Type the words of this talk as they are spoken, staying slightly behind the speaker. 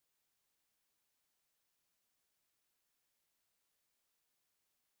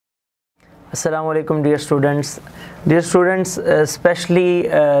अस्सलाम वालेकुम dear students. Specially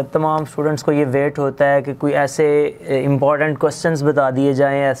तमाम स्टूडेंट्स को ये वेट होता है कि कोई ऐसे इंपॉर्टेंट क्वेश्चंस बता दिए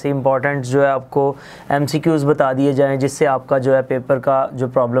जाएं, ऐसे इंपॉर्टेंट जो है आपको एमसीक्यूज़ बता दिए जाएं जिससे आपका जो है पेपर का जो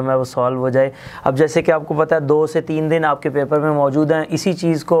प्रॉब्लम है वो सॉल्व हो जाए। अब जैसे कि आपको पता है 2 से 3 दिन आपके पेपर में मौजूद हैं, इसी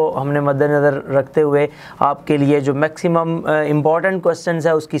चीज़ को हमने मद्देनज़र रखते हुए आपके लिए जो मैक्सिमम इंपॉर्टेंट क्वेश्चंस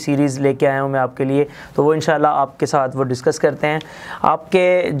है उसकी सीरीज़ लेके आया हूँ मैं आपके लिए। तो वो इंशाल्लाह आपके साथ वो डिस्कस करते हैं।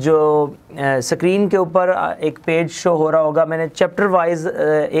 आपके जो स्क्रीन के ऊपर एक पेज शो हो रहा होगा, मैंने चैप्टर वाइज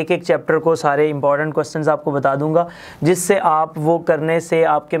एक एक चैप्टर को सारे इंपॉर्टेंट क्वेश्चंस आपको बता दूंगा, जिससे आप वो करने से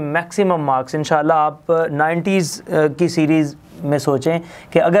आपके मैक्सिमम मार्क्स इंशाल्लाह आप 90s की सीरीज़ में सोचें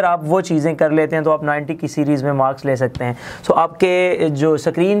कि अगर आप वो चीज़ें कर लेते हैं तो आप 90 की सीरीज़ में मार्क्स ले सकते हैं। सो आपके जो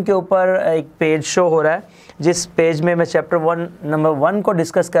स्क्रीन के ऊपर एक पेज शो हो रहा है, जिस पेज में मैं चैप्टर नंबर 1 को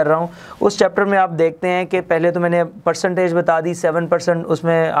डिस्कस कर रहा हूँ। उस चैप्टर में आप देखते हैं कि पहले तो मैंने परसेंटेज बता दी 7%,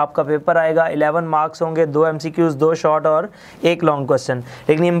 उसमें आपका पेपर आएगा, 11 मार्क्स होंगे, 2 MCQs, 2 शॉर्ट और 1 लॉन्ग क्वेश्चन।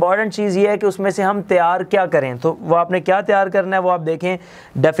 लेकिन इंपॉर्टेंट चीज़ ये है कि उसमें से हम तैयार क्या करें, तो वो आपने क्या तैयार करना है वो आप देखें।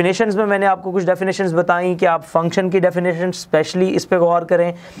 डेफिनेशंस में मैंने आपको कुछ डेफिनेशंस बताई कि आप फंक्शन की डेफिनेशन स्पेशली इस पे गौर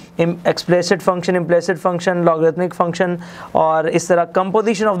करें, explicit function, implicit function, logarithmic function और इस तरह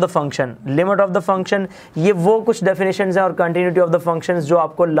composition of the function, limit of the function, ये वो कुछ डेफिनेशंस हैं और कंटिन्यूटी ऑफ द फंक्शंस जो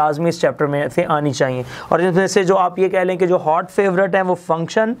आपको लाजमी इस चैप्टर में से आनी चाहिए। और इनमें से जो आप ये कह लें कि जो हॉट फेवरेट है वो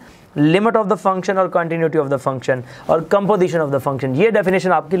function, limit of the function और कंटिन्यूटी ऑफ द फंक्शन और कंपोजिशन ऑफ द फंक्शन, ये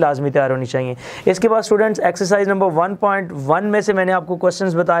डेफिनेशन आपकी लाजमी तैयार होनी चाहिए। इसके बाद स्टूडेंट्स एक्सरसाइज नंबर 1.1 में से मैंने आपको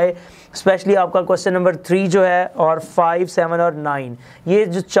क्वेश्चंस बताए, स्पेशली आपका क्वेश्चन नंबर 3 जो है और 5, 7 और 9, ये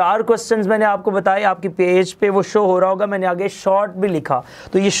जो 4 क्वेश्चंस मैंने आपको बताए आपकी पेज पे वो शो हो रहा होगा। मैंने आगे शॉर्ट भी लिखा,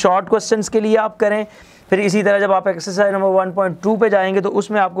 तो ये शॉर्ट क्वेश्चंस के लिए आप करें। फिर इसी तरह जब आप एक्सरसाइज नंबर 1.2 पे जाएंगे तो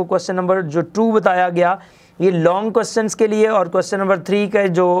उसमें आपको क्वेश्चन नंबर जो 2 बताया गया ये लॉन्ग क्वेश्चंस के लिए, और क्वेश्चन नंबर 3 का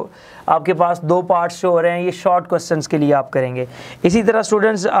जो आपके पास 2 पार्ट्स शो हो रहे हैं ये शॉर्ट क्वेश्चंस के लिए आप करेंगे। इसी तरह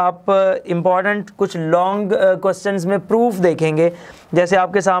स्टूडेंट्स आप इंपॉर्टेंट कुछ लॉन्ग क्वेश्चंस में प्रूफ देखेंगे, जैसे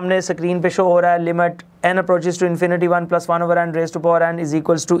आपके सामने स्क्रीन पे शो हो रहा है limit n approaches to infinity 1 + 1 over n raise to power n is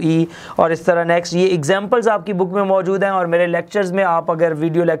equals to e, और इस तरह नेक्स्ट। ये एग्जांपल्स आपकी बुक में मौजूद हैं और मेरे लेक्चर्स में आप अगर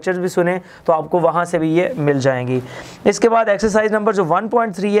वीडियो लेक्चर्स भी सुने तो आपको वहाँ से भी ये मिल जाएंगी। इसके बाद एक्सरसाइज नंबर जो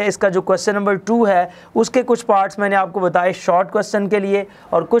 1.3 है, इसका जो क्वेश्चन नंबर 2 है उसके कुछ पार्ट्स मैंने आपको बताए शॉर्ट क्वेश्चन के लिए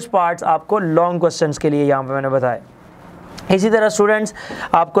और कुछ पार्ट्स आपको लॉन्ग क्वेश्चन के लिए यहाँ पर मैंने बताए। इसी तरह स्टूडेंट्स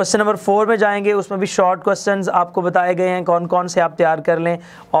आप क्वेश्चन नंबर 4 में जाएंगे, उसमें भी शॉर्ट क्वेश्चंस आपको बताए गए हैं कौन कौन से आप तैयार कर लें।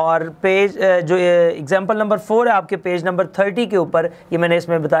 और पेज जो एग्जांपल नंबर 4 है आपके पेज नंबर 30 के ऊपर, ये मैंने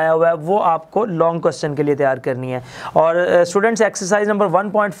इसमें बताया हुआ है, वो आपको लॉन्ग क्वेश्चन के लिए तैयार करनी है। और स्टूडेंट्स एक्सरसाइज नंबर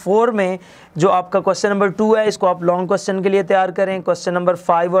 1.4 में जो आपका क्वेश्चन नंबर 2 है इसको आप लॉन्ग क्वेश्चन के लिए तैयार करें। क्वेश्चन नंबर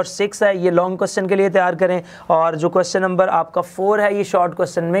 5 और 6 है ये लॉन्ग क्वेश्चन के लिए तैयार करें, और जो क्वेश्चन नंबर आपका 4 है ये शॉर्ट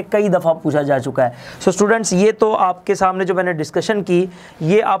क्वेश्चन में कई दफ़ा पूछा जा चुका है। सो स्टूडेंट्स ये तो आपके सामने जो मैंने डिस्कशन की,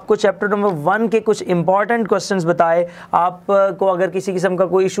 ये आपको चैप्टर नंबर 1 के कुछ इंपॉर्टेंट क्वेश्चंस बताए। आपको अगर किसी किस्म का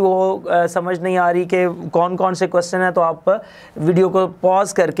कोई इशू हो, समझ नहीं आ रही कि कौन कौन से क्वेश्चन है, तो आप वीडियो को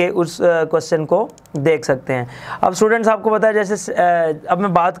पॉज करके उस क्वेश्चन को देख सकते हैं। अब स्टूडेंट्स आपको पता है जैसे अब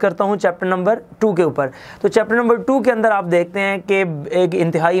मैं बात करता हूँ चैप्टर नंबर 2 के ऊपर। तो चैप्टर नंबर 2 के अंदर आप देखते हैं कि एक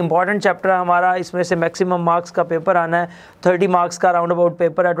इंतहाई इंपॉर्टेंट चैप्टर है हमारा, इसमें से मैक्सिमम मार्क्स का पेपर आना है, 30 मार्क्स का राउंड अबाउट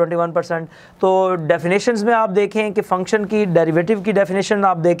पेपर है, 21%। तो डेफिनेशंस में आप देखें कि फंक्शन की डेरिवेटिव की डेफिनेशन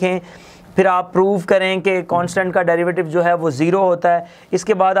आप देखें, फिर आप प्रूव करें कि कांस्टेंट का डेरिवेटिव जो है वो 0 होता है।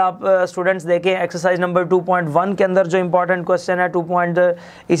 इसके बाद आप स्टूडेंट्स देखें एक्सरसाइज नंबर 2.1 के अंदर जो इंपॉर्टेंट क्वेश्चन है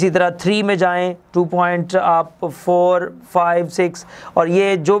इसी तरह 3 में जाएं, 2.4, 5, 6, और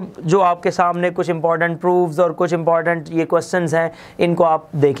ये जो आपके सामने कुछ इंपॉर्टेंट प्रूफ्स और कुछ इंपॉर्टेंट ये क्वेश्चंस हैं इनको आप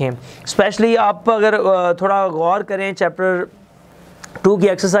देखें। स्पेशली आप अगर थोड़ा गौर करें चैप्टर 2 की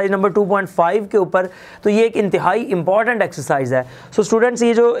एक्सरसाइज नंबर 2.5 के ऊपर, तो ये एक इंतहाई इंपॉर्टेंट एक्सरसाइज है। सो स्टूडेंट्स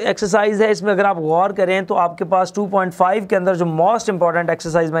ये जो एक्सरसाइज है इसमें अगर आप गौर करें तो आपके पास 2.5 के अंदर जो मोस्ट इंपॉर्टेंट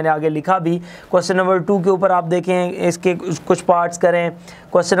एक्सरसाइज मैंने आगे लिखा भी क्वेश्चन नंबर 2 के ऊपर आप देखें, इसके कुछ पार्ट्स करें।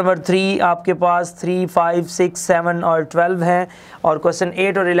 क्वेश्चन नंबर 3 आपके पास 3, 5, 6, 7 और 12 हैं, और क्वेश्चन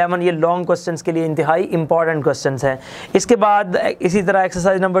 8 और 11 ये लॉन्ग क्वेश्चंस के लिए इंतहाई इंपॉर्टेंट क्वेश्चंस हैं। इसके बाद इसी तरह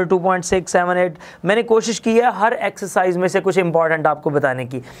एक्सरसाइज नंबर 2.6, 7, 8 मैंने कोशिश की है हर एक्सरसाइज में से कुछ इंपॉर्टेंट आपको बताने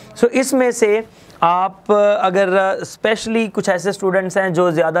की। सो इसमें से आप अगर स्पेशली कुछ ऐसे स्टूडेंट्स हैं जो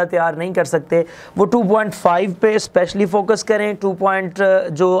ज़्यादा तैयार नहीं कर सकते, वो 2.5 पे स्पेशली फोकस करें,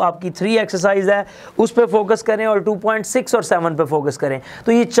 जो आपकी 3 एक्सरसाइज है उस पे फोकस करें, और 2.6 और 7 पे फोकस करें।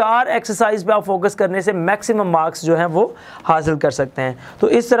 तो ये 4 एक्सरसाइज पे आप फोकस करने से मैक्सिमम मार्क्स जो हैं वो हासिल कर सकते हैं। तो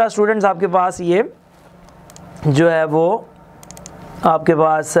इस तरह स्टूडेंट्स आपके पास ये जो है वो आपके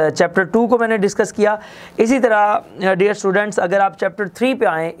पास चैप्टर 2 को मैंने डिस्कस किया। इसी तरह डियर स्टूडेंट्स, अगर आप चैप्टर 3 पे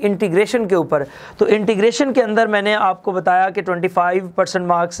आएँ इंटीग्रेशन के ऊपर, तो इंटीग्रेशन के अंदर मैंने आपको बताया कि 25%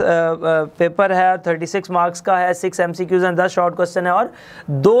 मार्क्स पेपर है, 36 मार्क्स का है, 6 MCQs हैं, 10 शॉर्ट क्वेश्चन है और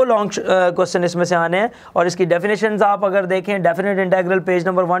 2 लॉन्ग क्वेश्चन इसमें से आने हैं। और इसकी डेफिनेशंस आप अगर देखें, डेफिनेट इंटीग्रल पेज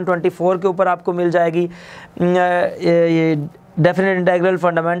नंबर 124 के ऊपर आपको मिल जाएगी। Definite integral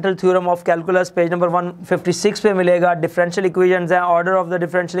fundamental theorem of calculus page number 156 पे मिलेगा। डिफरेंशियल इक्वेशंस हैं, order of the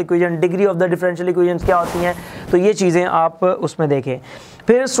differential equation, degree of the differential equations क्या होती हैं, तो ये चीज़ें आप उसमें देखें।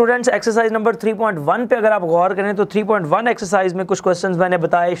 फिर स्टूडेंट्स एक्सरसाइज नंबर 3.1 पे अगर आप गौर करें तो 3.1 एक्सरसाइज में कुछ क्वेश्चंस मैंने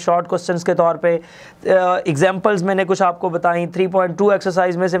बताए शॉर्ट क्वेश्चंस के तौर पे, एग्जांपल्स मैंने कुछ आपको बताई। 3.2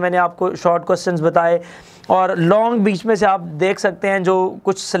 एक्सरसाइज में से मैंने आपको शॉर्ट क्वेश्चंस बताए और लॉन्ग बीच में से आप देख सकते हैं जो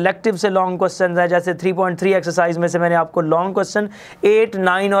कुछ सेलेक्टिव से लॉन्ग क्वेश्चंस हैं, जैसे 3.3 एक्सरसाइज में से मैंने आपको लॉन्ग क्वेश्चन 8,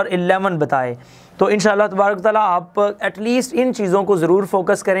 9 और 11 बताए। तो इंशाल्लाह तबारक ताला आप एटलीस्ट इन चीज़ों को ज़रूर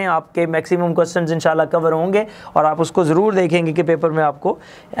फोकस करें, आपके मैक्सिमम क्वेश्चंस इंशाल्लाह कवर होंगे और आप उसको ज़रूर देखेंगे कि पेपर में आपको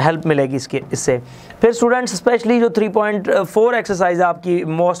हेल्प मिलेगी इससे। फिर स्टूडेंट्स स्पेशली जो 3.4 एक्सरसाइज है आपकी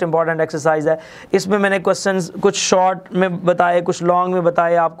मोस्ट इंपॉर्टेंट एक्सरसाइज है, इसमें मैंने क्वेश्चंस कुछ शॉर्ट में बताए, कुछ लॉन्ग में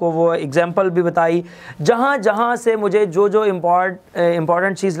बताए, आपको वो एग्जाम्पल भी बताई जहाँ जहाँ से मुझे जो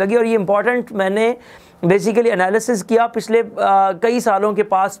इम्पॉर्टेंट चीज़ लगी। और ये इम्पॉर्टेंट मैंने बेसिकली एनालिसिस किया पिछले कई सालों के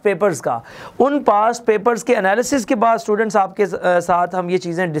पास पेपर्स का। उन पास पेपर्स के एनालिसिस के बाद स्टूडेंट्स आपके साथ हम ये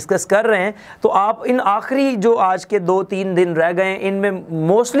चीज़ें डिस्कस कर रहे हैं। तो आप इन आखिरी जो आज के 2-3 दिन रह गए इनमें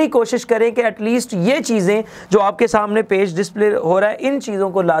मोस्टली कोशिश करें कि एटलीस्ट ये चीज़ें जो आपके सामने पेज डिस्प्ले हो रहा है इन चीज़ों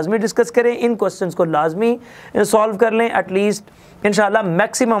को लाजमी डिस्कस करें, इन क्वेश्चंस को लाजमी सॉल्व कर लें। एटलीस्ट इंशाल्लाह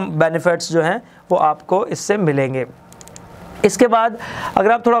मैक्सिमम बेनिफिट्स जो हैं वो आपको इससे मिलेंगे। इसके बाद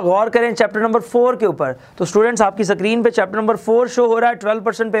अगर आप थोड़ा गौर करें चैप्टर नंबर 4 के ऊपर, तो स्टूडेंट्स आपकी स्क्रीन पे चैप्टर नंबर 4 शो हो रहा है।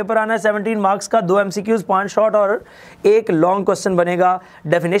 12% पेपर आना है, 17 मार्क्स का, 2 MCQs, 5 शॉर्ट और 1 लॉन्ग क्वेश्चन बनेगा।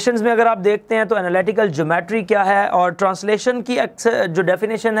 डेफिनेशंस में अगर आप देखते हैं तो एनालिटिकल ज्योमेट्री क्या है और ट्रांसलेशन की जो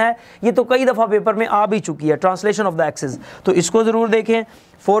डेफिनेशन है ये तो कई दफ़ा पेपर में आ भी चुकी है, ट्रांसलेशन ऑफ द एक्सेस, तो इसको ज़रूर देखें।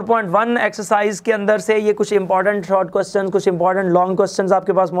 4.1 एक्सरसाइज के अंदर से ये कुछ इंपॉर्टेंट शॉर्ट क्वेश्चन, कुछ इंपॉर्टेंट लॉन्ग क्वेश्चंस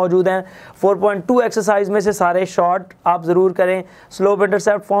आपके पास मौजूद हैं। 4.2 एक्सरसाइज में से सारे शॉर्ट आप ज़रूर करें। Slope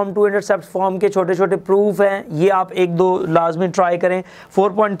intercept form, 2 intercept form के छोटे छोटे प्रूफ हैं, ये आप 1-2 लाजमी ट्राई करें।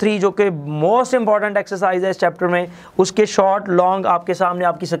 4.3 जो कि मोस्ट इंपॉर्टेंट एक्सरसाइज है इस चैप्टर में, उसके शॉर्ट लॉन्ग आपके सामने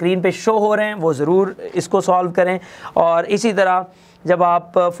आपकी स्क्रीन पे शो हो रहे हैं, वो ज़रूर इसको सॉल्व करें। और इसी तरह जब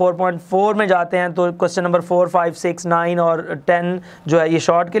आप 4.4 में जाते हैं तो क्वेश्चन नंबर 4, 5, 6, 9 और 10 जो है ये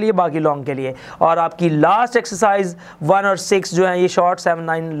शॉर्ट के लिए, बाकी लॉन्ग के लिए। और आपकी लास्ट एक्सरसाइज 1 और 6 जो है ये शॉर्ट, 7,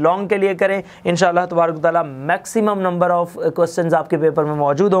 9 लॉन्ग के लिए करें। इंशाल्लाह तबारक ताला मैक्सिमम नंबर ऑफ क्वेश्चंस आपके पेपर में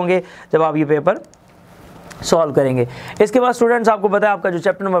मौजूद होंगे जब आप ये पेपर सॉल्व करेंगे। इसके बाद स्टूडेंट्स आपको पता है आपका जो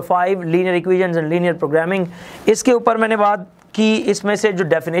chapter number 5 linear equations and linear programming, इसके ऊपर मैंने बात कि इसमें से जो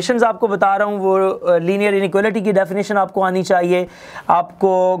डेफिनेशंस आपको बता रहा हूँ वो लीनियर इनइक्वालिटी की डेफिनेशन आपको आनी चाहिए,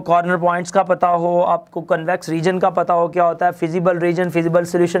 आपको कॉर्नर पॉइंट्स का पता हो, आपको कन्वेक्स रीजन का पता हो क्या होता है, feasible region, feasible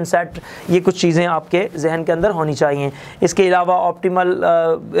solution set, ये कुछ चीज़ें आपके जहन के अंदर होनी चाहिए। इसके अलावा ऑप्टिमल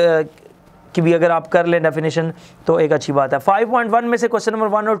कि भी अगर आप कर लें डेफिनेशन तो एक अच्छी बात है। 5.1 में से क्वेश्चन नंबर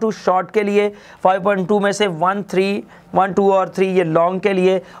 1 और 2 शॉर्ट के लिए, 5.2 में से 1, 2 और 3 ये लॉन्ग के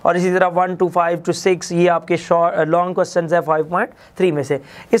लिए, और इसी तरह 1 to 5 to 6 ये आपके शॉर्ट लॉन्ग क्वेश्चन है 5.3 में से।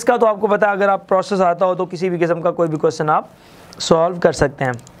 इसका तो आपको पता है अगर आप प्रोसेस आता हो तो किसी भी किस्म का कोई भी क्वेश्चन आप सॉल्व कर सकते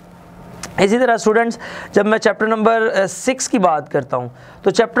हैं। इसी तरह स्टूडेंट्स जब मैं चैप्टर नंबर 6 की बात करता हूँ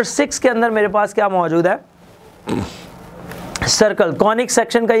तो चैप्टर 6 के अंदर मेरे पास क्या मौजूद है, सर्कल, कॉनिक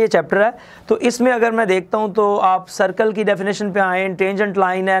सेक्शन का ये चैप्टर है। तो इसमें अगर मैं देखता हूँ तो आप सर्कल की डेफिनेशन पे आए, टेंजेंट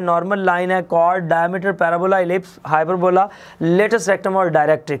लाइन है, नॉर्मल लाइन है, cord, diameter, parabola, ellipse, hyperbola, latus rectum और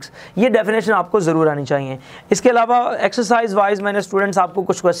डायरेक्ट्रिक्स, ये डेफिनेशन आपको ज़रूर आनी चाहिए। इसके अलावा एक्सरसाइज वाइज मैंने स्टूडेंट्स आपको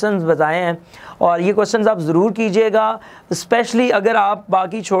कुछ क्वेश्चंस बताए हैं और ये क्वेश्चंस आप ज़रूर कीजिएगा। स्पेशली अगर आप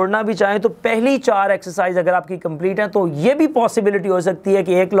बाकी छोड़ना भी चाहें तो पहली 4 एक्सरसाइज अगर आपकी कंप्लीट हैं तो ये भी पॉसिबिलिटी हो सकती है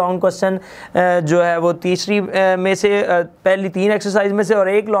कि एक लॉन्ग क्वेश्चन जो है वो तीसरी में से, पहली 3 एक्सरसाइज में से, और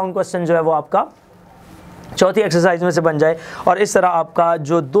एक लॉन्ग क्वेश्चन जो है वो आपका चौथी एक्सरसाइज में से बन जाए, और इस तरह आपका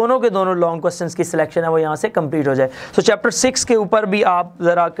जो दोनों के दोनों लॉन्ग क्वेश्चंस की सिलेक्शन है वो यहाँ से कंप्लीट हो जाए। तो चैप्टर 6 के ऊपर भी आप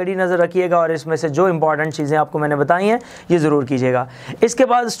ज़रा कड़ी नज़र रखिएगा और इसमें से जो इंपॉर्टेंट चीज़ें आपको मैंने बताई हैं ये ज़रूर कीजिएगा। इसके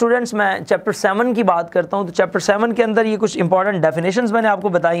बाद स्टूडेंट्स मैं चैप्टर 7 की बात करता हूँ। तो चैप्टर 7 के अंदर ये कुछ इंपॉर्टेंट डेफिनेशंस मैंने आपको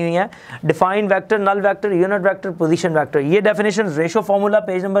बताई हुई हैं, डिफाइन वैक्टर, नल vector, unit vector, position vector. ये definition ratio formula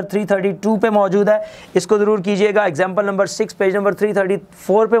page number 332 पे मौजूद है, इसको ज़रूर कीजिएगा। एग्जाम्पल नंबर 6 पेज नंबर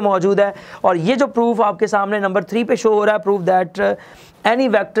 334 पे मौजूद है। और ये जो प्रूफ आपके सामने नंबर 3 पे शो हो रहा है, proof that any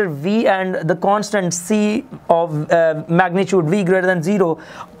vector v and the constant c of magnitude v greater than 0।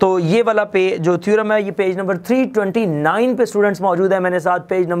 तो ये वाला जो थ्योरम है ये पेज नंबर 329 पे स्टूडेंट्स मौजूद है। मैंने साथ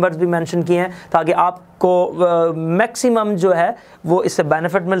पेज नंबर्स भी मेंशन किए हैं ताकि आपको मैक्सिमम जो है वो इससे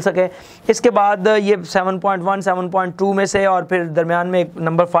बेनिफिट मिल सके। इसके बाद ये 7.1 7.2 में से और फिर दरमियान में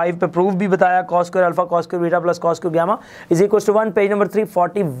नंबर 5 पे प्रूफ भी बताया, cos square alpha cos square beta plus cos square gamma is equal to 1, page number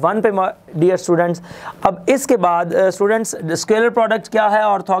 341 पे डियर स्टूडेंट्स। अब इसके बाद स्टूडेंट्स स्केलर प्रोडक्ट क्या है,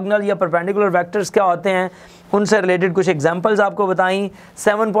 ऑर्थोगोनल या परपेंडिकुलर वेक्टर्स क्या होते हैं, उनसे रिलेटेड कुछ एग्जांपल्स आपको बताई।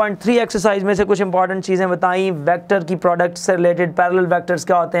 7.3 एक्सरसाइज में से कुछ इंपॉर्टेंट चीज़ें बताई, वेक्टर की प्रोडक्ट से रिलेटेड पैरेलल वेक्टर्स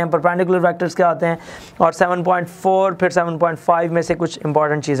क्या होते हैं, परपेंडिकुलर वेक्टर्स क्या होते हैं, और 7.4 फिर 7.5 में से कुछ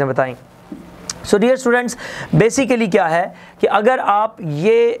इंपॉर्टेंट चीज़ें बताई। सो डियर स्टूडेंट्स, बेसिकली क्या है कि अगर आप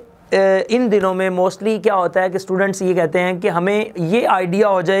ये इन दिनों में मोस्टली क्या होता है कि स्टूडेंट्स ये कहते हैं कि हमें ये आइडिया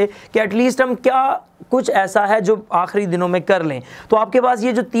हो जाए कि एटलीस्ट हम क्या कुछ ऐसा है जो आखिरी दिनों में कर लें। तो आपके पास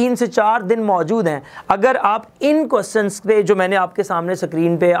ये जो 3 से 4 दिन मौजूद हैं, अगर आप इन क्वेश्चंस पे जो मैंने आपके सामने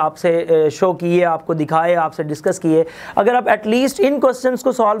स्क्रीन पे आपसे शो किए, आपको दिखाए, आपसे डिस्कस किए, अगर आप एटलीस्ट इन क्वेश्चंस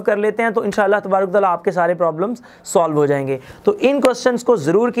को सॉल्व कर लेते हैं तो इंशाल्लाह तबारक तआला आपके सारे प्रॉब्लम्स सॉल्व हो जाएंगे। तो इन क्वेश्चंस को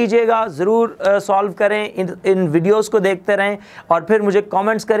ज़रूर कीजिएगा, ज़रूर सॉल्व करें, इन वीडियोज़ को देखते रहें और फिर मुझे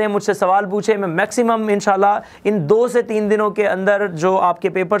कॉमेंट्स करें, मुझसे सवाल पूछें। मैं मैक्सिमम इंशाल्लाह इन 2 से 3 दिनों के अंदर जो आपके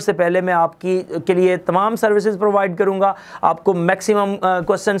पेपर से पहले मैं आपकी के लिए तमाम सर्विसेज प्रोवाइड करूंगा, आपको मैक्सिमम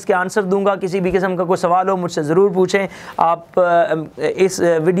क्वेश्चंस के आंसर दूंगा। किसी भी किस्म का कोई सवाल हो मुझसे ज़रूर पूछें, आप इस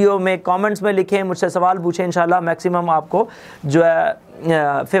वीडियो में कमेंट्स में लिखें, मुझसे सवाल पूछें, इंशाल्लाह मैक्सिमम आपको जो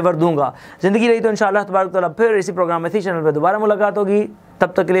है फेवर दूंगा। ज़िंदगी रही तो इंशाल्लाह तबारक तआला फिर इसी प्रोग्राम में इसी चैनल पर दोबारा मुलाकात होगी।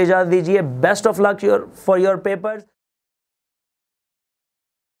 तब तक के लिए इजाज़त दीजिए। Best of luck for your papers.